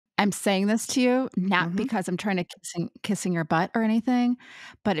I'm saying this to you not Mhm. because I'm trying to kissing your butt or anything,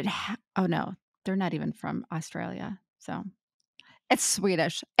 but oh, no, they're not even from Australia, so it's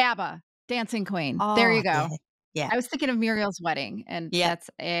Swedish. ABBA, Dancing Queen. There Oh, you go. yeah. Yeah. I was thinking of Muriel's Wedding, and Yep. that's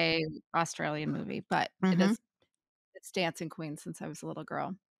a Australian movie, but Mhm. it's Dancing Queen since I was a little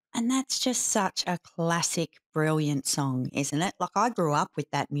girl. And that's just such a classic, brilliant song, isn't it? Like, I grew up with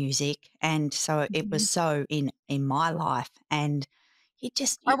that music, and so it was Mhm. so in my life, and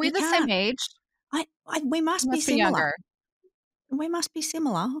Are we you the same can't. age? I we You must be must be similar. younger. We must be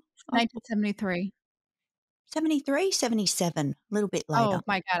similar. I was 1973. 73, 77, a little bit Oh later.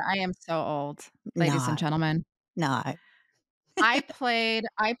 my god, I am so old, ladies and No, gentlemen. no. I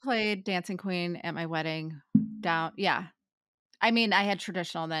played Dancing Queen at my wedding down yeah. I mean, I had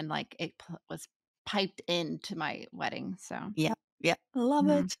traditional, and then, like, it was piped into my wedding, so Yep, yep. Love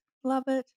mhm. it, love it.